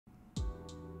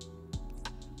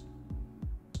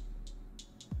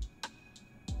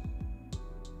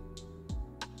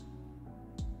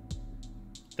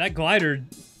That glider,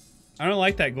 I don't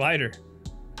like that glider.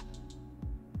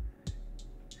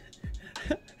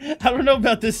 I don't know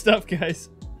about this stuff, guys.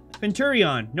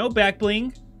 Venturion, no back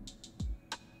bling.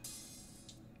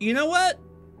 You know what?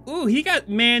 Ooh, he got,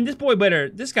 man, this boy better,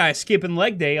 this guy's skipping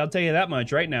leg day, I'll tell you that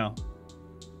much right now.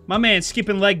 My man's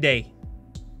skipping leg day.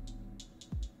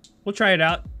 We'll try it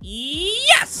out.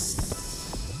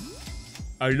 Yes!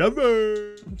 I love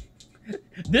it.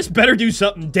 This better do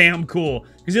something damn cool,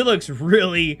 because it looks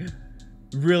really,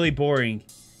 really boring.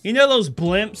 You know those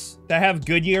blimps that have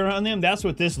Goodyear on them? That's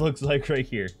what this looks like right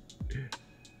here.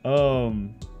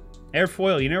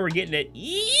 Airfoil, you know we're getting it.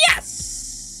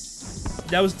 Yes!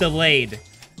 That was delayed.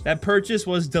 That purchase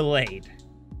was delayed.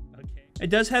 Okay. It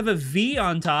does have a V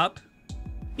on top.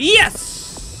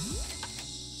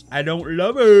 Yes! I don't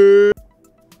love it.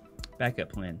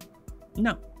 Backup plan.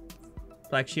 No.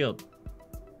 Black shield.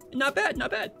 Not bad,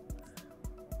 not bad.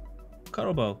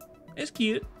 Cuddle bow. It's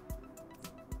cute.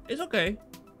 It's okay.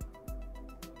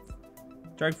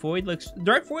 Dark Void looks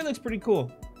pretty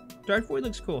cool. Dark Void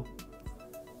looks cool.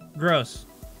 Gross.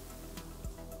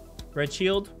 Red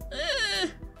shield.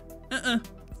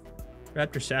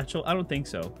 Raptor satchel. I don't think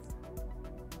so.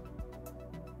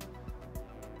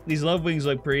 These love wings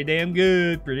look pretty damn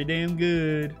good. Pretty damn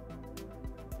good.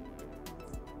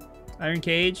 Iron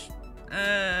cage.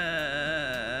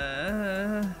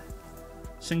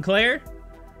 Sinclair.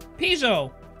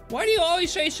 PIZO. Why do you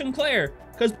always say Sinclair?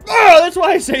 Because, oh, that's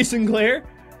why I say Sinclair.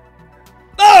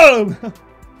 Boom!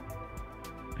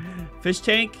 Fish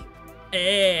tank.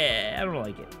 I don't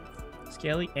like it.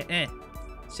 Scaly.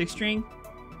 Six string.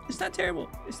 It's not terrible.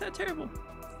 It's not terrible.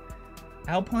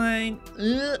 Alpine.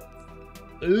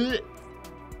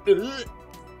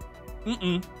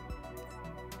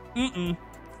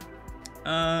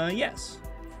 Yes.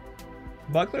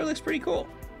 Buckler looks pretty cool.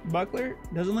 Buckler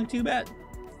doesn't look too bad.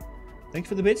 Thanks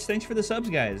for the bits. Thanks for the subs,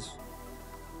 guys.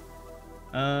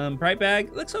 Bright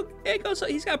bag looks okay. It goes.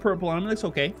 He's got purple on him. It looks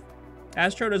okay.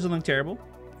 Astro doesn't look terrible.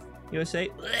 USA.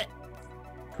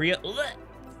 Korea.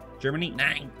 Germany.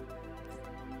 9.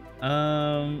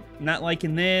 Not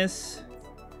liking this.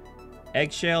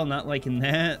 Eggshell. Not liking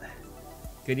that.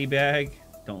 Goodie bag.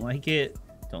 Don't like it.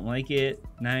 Don't like it.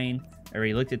 9. I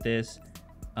already looked at this.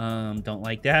 Don't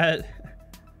like that.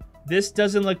 This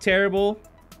doesn't look terrible.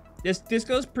 This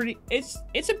goes pretty.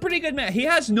 It's a pretty good match. He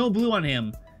has no blue on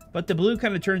him, but the blue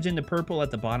kind of turns into purple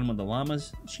at the bottom of the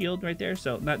llama's shield right there,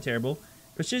 so not terrible.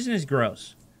 Precision is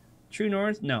gross. True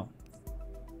North, no.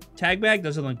 Tag bag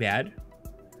doesn't look bad.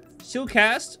 Steel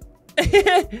cast.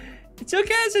 Steel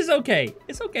cast is okay.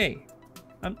 It's okay.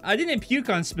 I didn't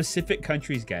puke on specific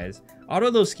countries, guys. All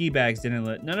of those ski bags didn't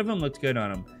look. None of them looked good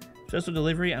on them. Special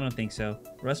delivery, I don't think so.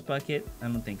 Rust bucket, I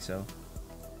don't think so.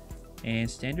 And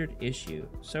standard issue.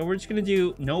 So we're just gonna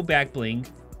do no back bling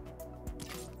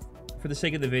for the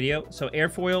sake of the video. So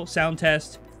airfoil, sound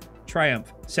test,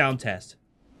 Triumph, sound test.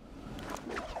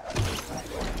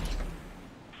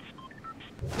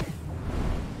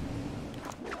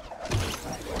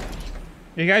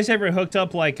 You guys ever hooked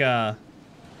up like a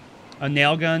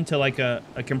nail gun to like a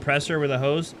compressor with a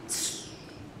hose?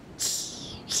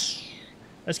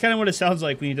 That's kind of what it sounds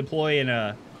like when you deploy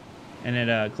and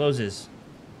it closes.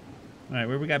 All right,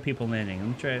 where we got people landing? Let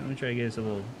me try to get us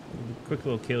a quick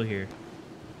little kill here.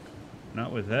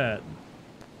 Not with that.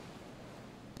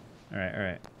 All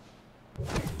right.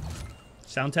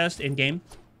 Sound test in game.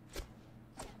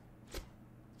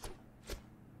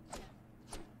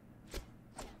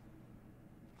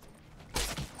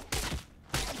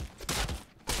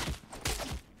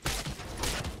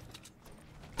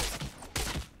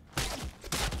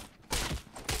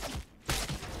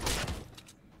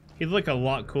 He'd look a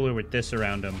lot cooler with this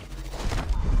around him.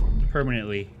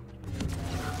 Permanently.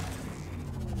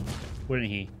 Wouldn't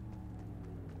he?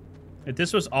 If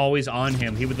this was always on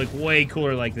him, he would look way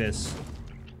cooler like this.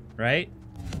 Right?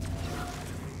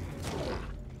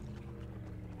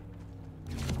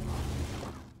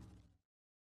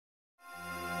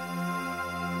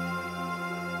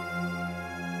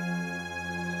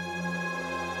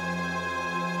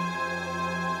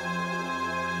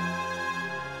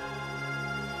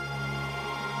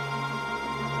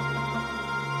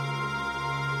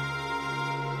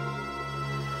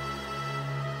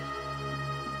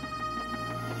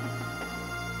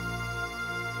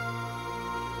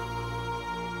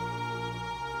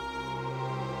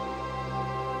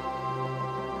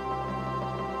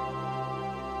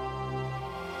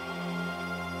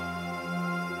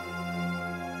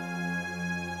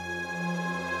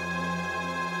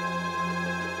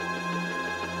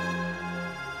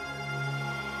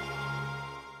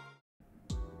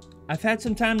 I've had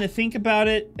some time to think about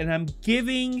it, and I'm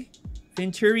giving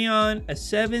Venturion a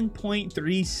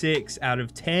 7.36 out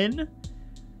of 10.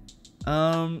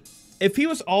 If he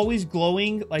was always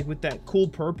glowing, like with that cool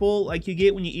purple like you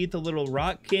get when you eat the little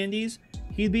rock candies,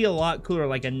 he'd be a lot cooler,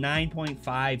 like a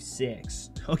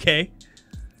 9.56. Okay.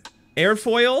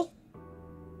 Airfoil,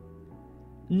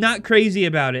 not crazy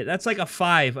about it. That's like a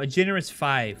 5, a generous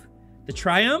 5. The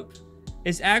Triumph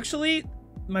is actually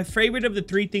my favorite of the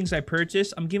 3 things I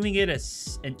purchased. I'm giving it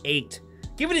an 8.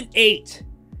 Give it an 8,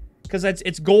 because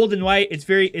it's gold and white. It's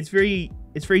very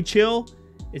chill.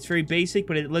 It's very basic,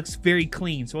 but it looks very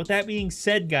clean. So with that being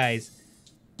said, guys,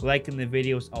 liking the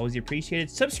video is always appreciated.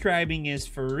 Subscribing is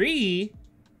free.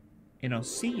 And I'll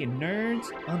see you nerds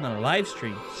on the live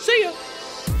stream. See ya!